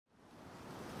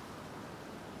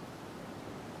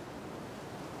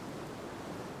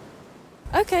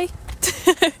Okay.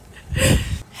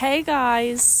 Hey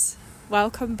guys,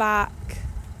 welcome back.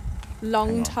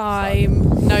 Long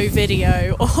time no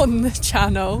video on the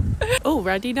channel. Oh,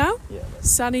 ready now? Yeah.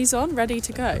 Sunny's on, ready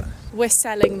to go. We're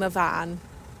selling the van.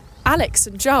 Alex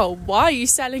and Joel, why are you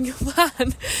selling your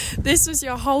van? This was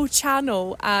your whole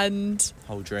channel and...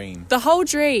 whole dream. The whole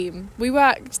dream. We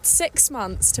worked 6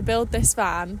 months to build this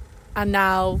van and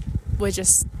now we're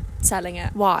just selling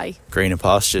it. Why? Greener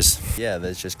pastures. Yeah,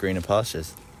 there's just greener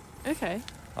pastures. Okay.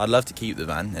 I'd love to keep the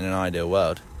van in an ideal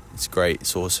world. It's a great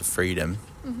source of freedom.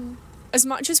 Mm-hmm. As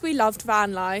much as we loved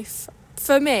van life,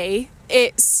 for me,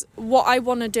 it's what I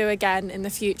want to do again in the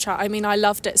future. I mean, I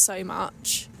loved it so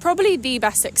much. Probably the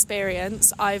best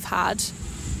experience I've had.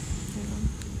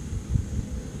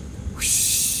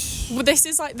 Well, this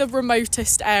is like the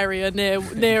remotest area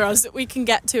near us that we can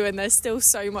get to, and there's still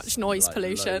so much noise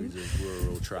pollution. Loads of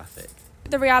rural traffic.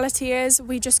 The reality is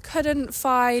we just couldn't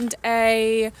find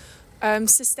a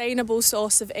sustainable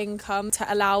source of income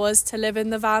to allow us to live in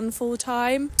the van full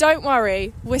time. Don't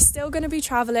worry, we're still going to be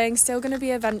travelling, still going to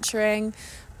be adventuring,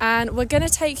 and we're going to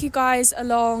take you guys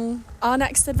along our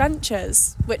next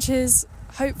adventures, which is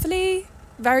hopefully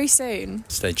very soon.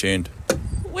 Stay tuned.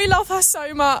 We love her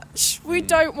so much. We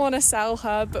don't want to sell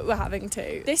her, but we're having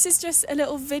to. This is just a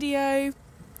little video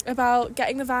about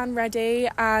getting the van ready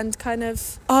and kind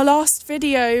of our last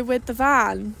video with the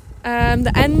van.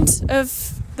 The end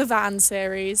of the van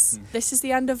series. This is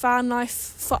the end of van life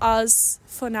for us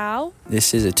for now.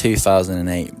 This is a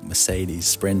 2008 Mercedes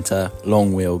Sprinter,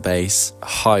 long wheelbase,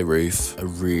 high roof, a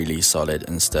really solid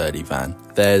and sturdy van.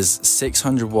 There's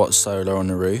 600 watt solar on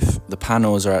the roof. The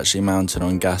panels are actually mounted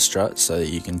on gas struts so that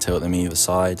you can tilt them either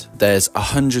side. There's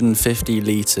 150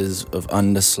 litres of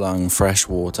underslung fresh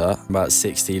water, about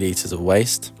 60 litres of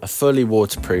waste. A fully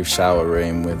waterproof shower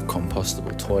room with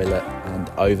compostable toilet and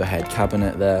overhead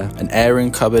cabinet there. An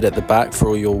airing cupboard at the back for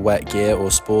all your wet gear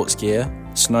or sports gear.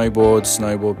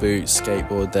 Snowboard boots,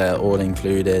 skateboard there, all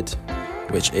included,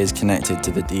 which is connected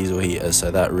to the diesel heater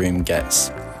so that room gets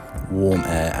warm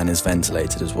air and is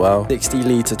ventilated as well. 60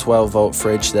 litre 12 volt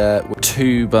fridge there,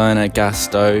 2 burner gas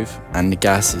stove, and the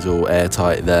gas is all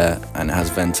airtight there and has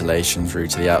ventilation through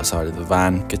to the outside of the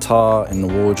van. Guitar in the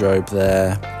wardrobe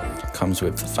there, comes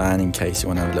with the fan in case you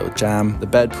want to have a little jam. The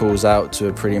bed pulls out to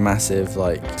a pretty massive,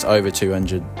 like it's over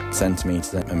 200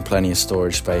 centimetres and plenty of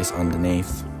storage space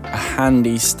underneath. A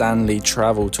handy Stanley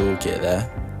travel toolkit there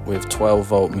with 12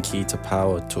 volt Makita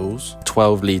power tools,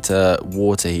 12 litre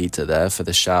water heater there for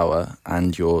the shower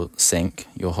and your sink,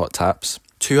 your hot taps,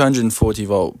 240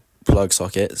 volt plug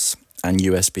sockets and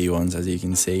USB ones as you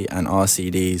can see, and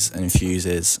RCDs and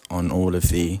fuses on all of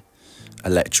the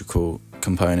electrical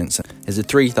components. There's a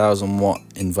 3000 watt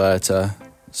inverter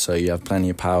so you have plenty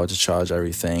of power to charge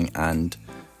everything, and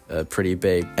a pretty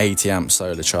big 80 amp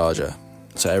solar charger.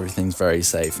 So everything's very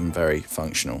safe and very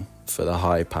functional for the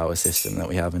high power system that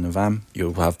we have in the van.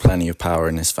 You'll have plenty of power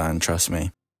in this van, trust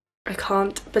me. I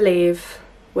can't believe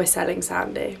we're selling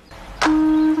Sandy.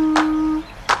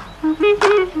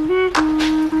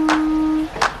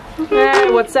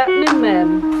 Hey, what's happening,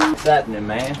 man? What's happening,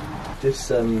 man? Just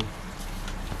some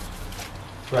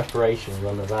reparations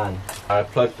on the van. I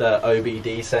plugged the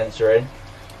OBD sensor in,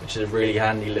 which is a really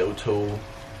handy little tool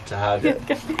to have it.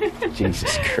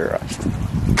 Jesus Christ.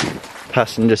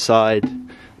 Passenger side,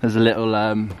 there's a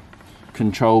little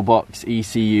control box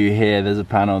ECU here. There's a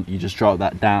panel, you just drop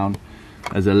that down.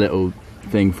 There's a little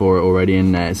thing for it already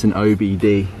in there. It's an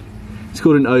OBD. It's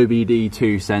called an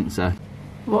OBD2 sensor.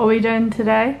 What are we doing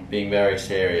today? Being very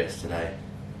serious today.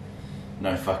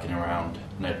 No fucking around,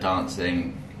 no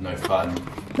dancing, no fun.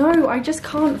 No, I just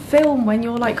can't film when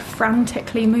you're like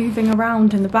frantically moving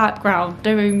around in the background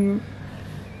doing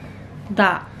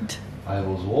that. I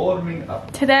was warming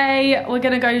up. Today we're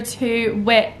gonna go to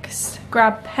Wix,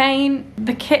 grab paint.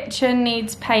 The kitchen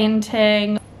needs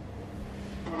painting.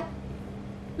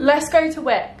 Let's go to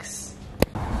Wix.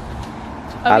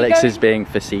 Alex is being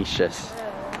facetious.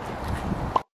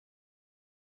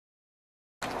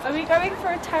 Are we going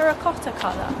for a terracotta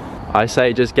colour? I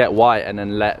say just get white and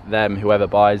then let them, whoever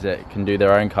buys it, can do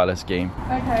their own colour scheme.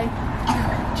 Okay,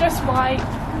 just white.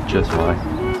 Just white.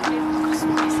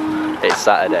 It's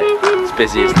Saturday. It's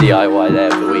busiest DIY day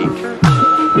of the week.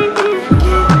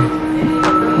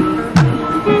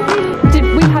 Did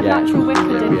we have natural wicker,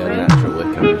 didn't we? We had natural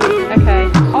wicker. Okay.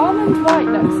 Almond white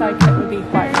looks like it would be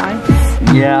quite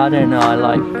nice. Yeah, I don't know. I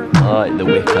like the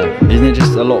wicker. Isn't it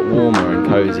just a lot warmer and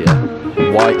cosier?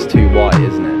 White's too white,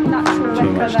 isn't it? Natural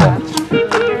too wicker much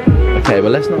there. Okay,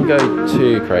 well let's not go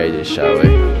too crazy, shall we?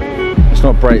 Let's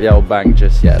not break the old bank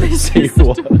just yet. Let's see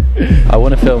what. I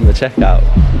want to film the checkout.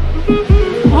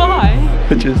 Why?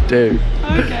 Just do.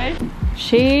 Okay.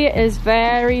 She is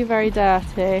very, very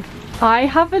dirty. I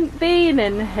haven't been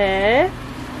in here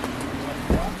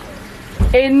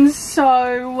in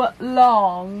so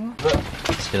long.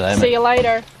 See you later. See you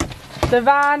later. The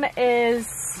van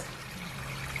is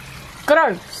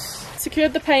gross.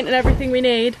 Secured the paint and everything we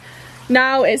need.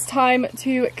 Now it's time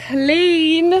to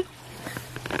clean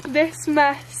this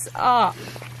mess up.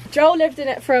 Joel lived in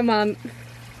it for a month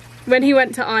when he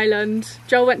went to Ireland.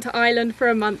 Joel went to Ireland for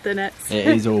a month in it. It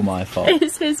is all my fault.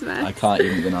 It's his mess. I can't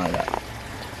even deny that.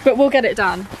 But we'll get it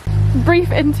done.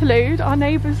 Brief interlude, our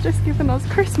neighbour's just given us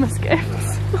Christmas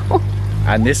gifts.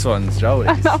 And this one's Jolie's.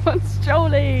 And that one's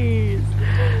Jolie's.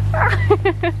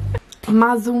 Am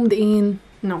I zoomed in?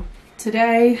 No.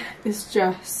 Today is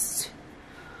just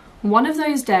one of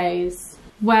those days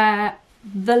where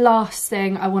the last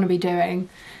thing I want to be doing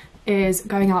is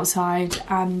going outside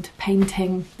and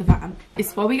painting the van.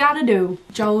 It's what we gotta do.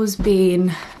 Joel's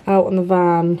been out on the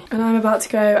van and I'm about to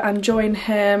go and join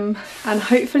him and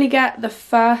hopefully get the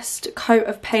first coat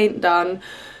of paint done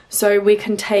so we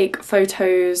can take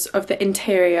photos of the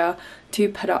interior to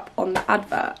put up on the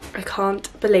advert. I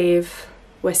can't believe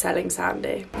we're selling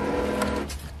Sandy.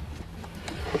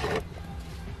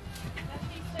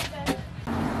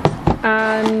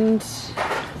 And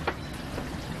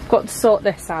got to sort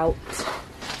this out.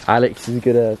 Alex is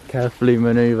gonna carefully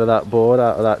manoeuvre that board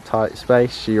out of that tight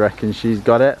space. She reckons she's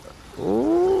got it.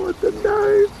 Oh, I don't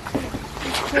know.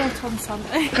 It's caught on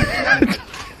something.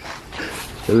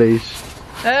 The leash.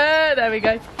 There we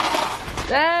go.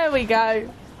 There we go.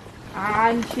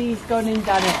 And she's gone and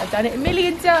done it. I've done it a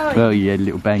million times. Well, you had a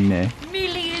little bang there.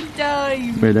 Million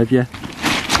times. Where have you?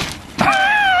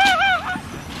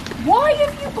 Why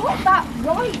have you got that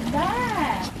right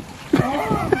there?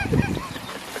 Oh.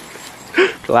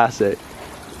 Classic.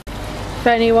 If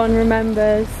anyone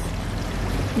remembers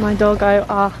my doggo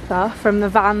Arthur from the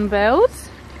van build,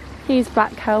 he's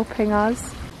back helping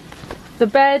us. The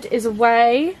bed is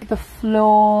away. The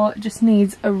floor just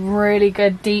needs a really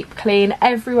good deep clean.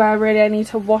 Everywhere really I need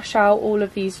to wash out all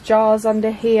of these jars under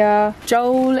here.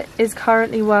 Joel is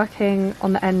currently working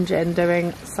on the engine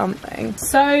doing something.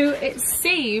 So it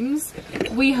seems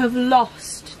we have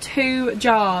lost 2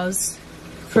 jars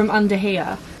from under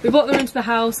here. We brought them into the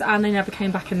house and they never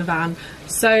came back in the van.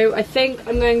 So I think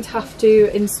I'm going to have to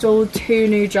install 2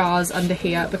 new jars under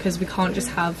here because we can't just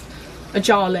have a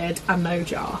jar lid and no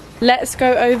jar. Let's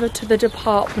go over to the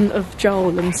department of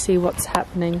Joel and see what's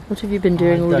happening. What have you been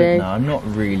doing all day? No, I'm not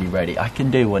really ready. I can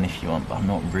do one if you want, but I'm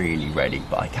not really ready,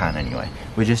 but I can anyway.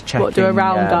 We're just checking. What, do a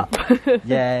roundup?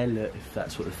 Yeah, look, if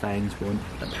that's what the fangs want.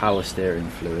 The power steering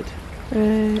fluid.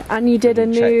 And you did a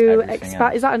new is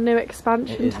that a new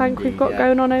expansion tank indeed, we've got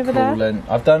going on over there?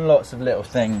 I've done lots of little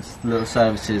things, little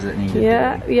services that need doing.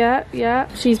 Yeah.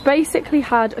 She's basically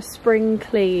had a spring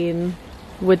clean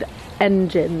with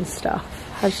engine stuff,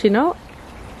 has she not?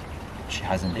 She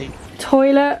has indeed.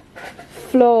 Toilet,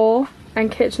 floor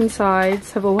and kitchen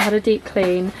sides have all had a deep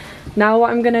clean. Now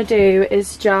what I'm gonna do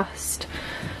is just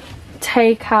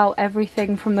take out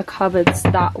everything from the cupboards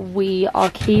that we are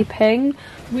keeping.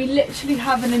 We literally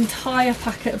have an entire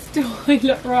packet of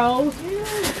toilet roll.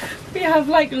 We have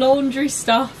like laundry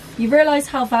stuff. You realise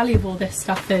how valuable this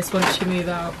stuff is once you move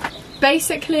out.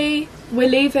 Basically, we're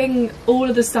leaving all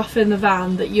of the stuff in the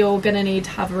van that you're gonna need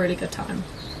to have a really good time.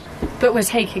 But we're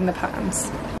taking the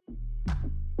pans.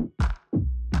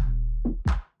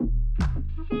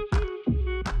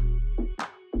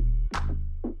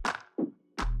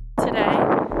 Today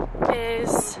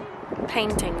is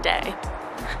painting day.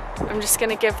 I'm just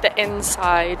gonna give the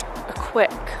inside a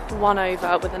quick one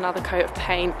over with another coat of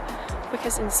paint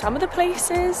because in some of the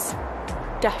places,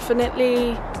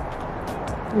 definitely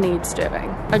needs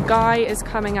doing. A guy is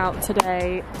coming out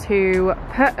today to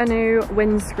put a new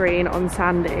windscreen on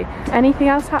Sandy. Anything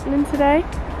else happening today?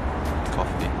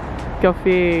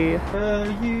 Coffee.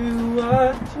 You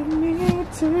are to me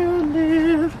to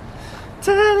live.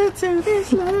 Tell it to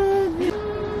this land.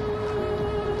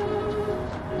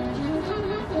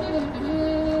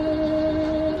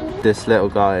 This little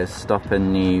guy is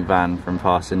stopping the van from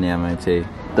passing the MOT.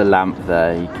 The lamp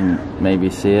there, you can maybe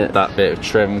see it. That bit of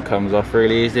trim comes off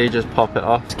really easy. Just pop it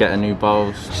off, get a new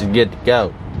bowl. She's good to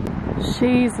go.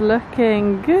 She's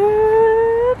looking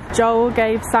good. Joel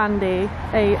gave Sandy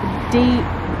a deep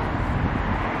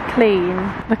clean.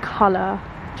 The colour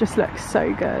just looks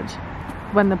so good.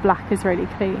 when the black is really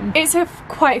clean. It's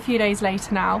quite a few days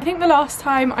later now. I think the last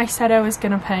time I said I was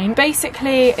gonna paint,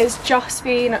 basically it's just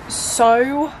been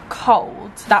so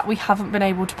cold that we haven't been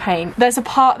able to paint. There's a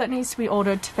part that needs to be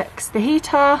ordered to fix the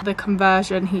heater, the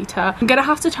conversion heater. I'm gonna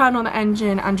have to turn on the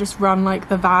engine and just run like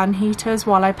the van heaters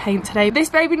while I paint today. This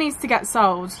baby needs to get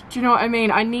sold. Do you know what I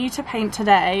mean? I need to paint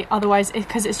today, otherwise,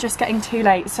 because it's just getting too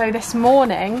late. So this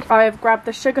morning I have grabbed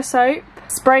the sugar soap,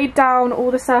 sprayed down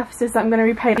all the surfaces that I'm going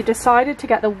to be painting. I decided to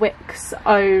get the Wix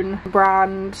own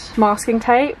brand masking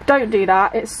tape. Don't do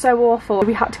that, it's so awful.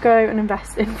 We had to go and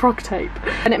invest in frog tape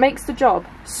and it makes the job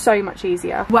so much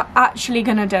easier. We're actually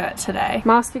going to do it today.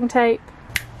 Masking tape.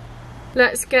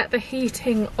 Let's get the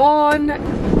heating on.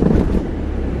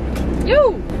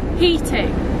 Yo!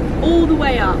 Heating all the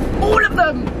way up. All of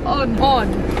them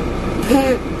on.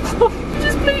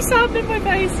 Just blew sand in my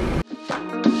face.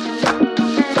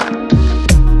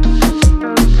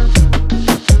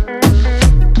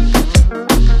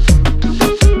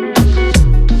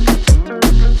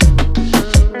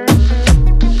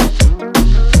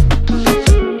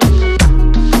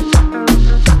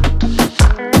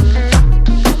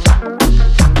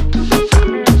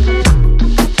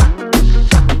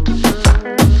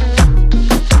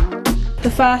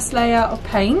 First layer of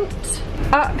paint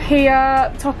up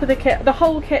here, top of the kit, the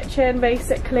whole kitchen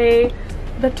basically,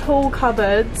 the tool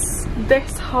cupboards,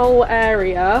 this whole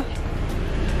area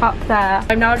up there.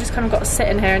 I've now just kind of got to sit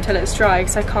in here until it's dry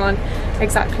because I can't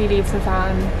exactly leave the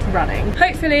van running.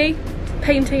 Hopefully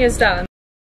painting is done.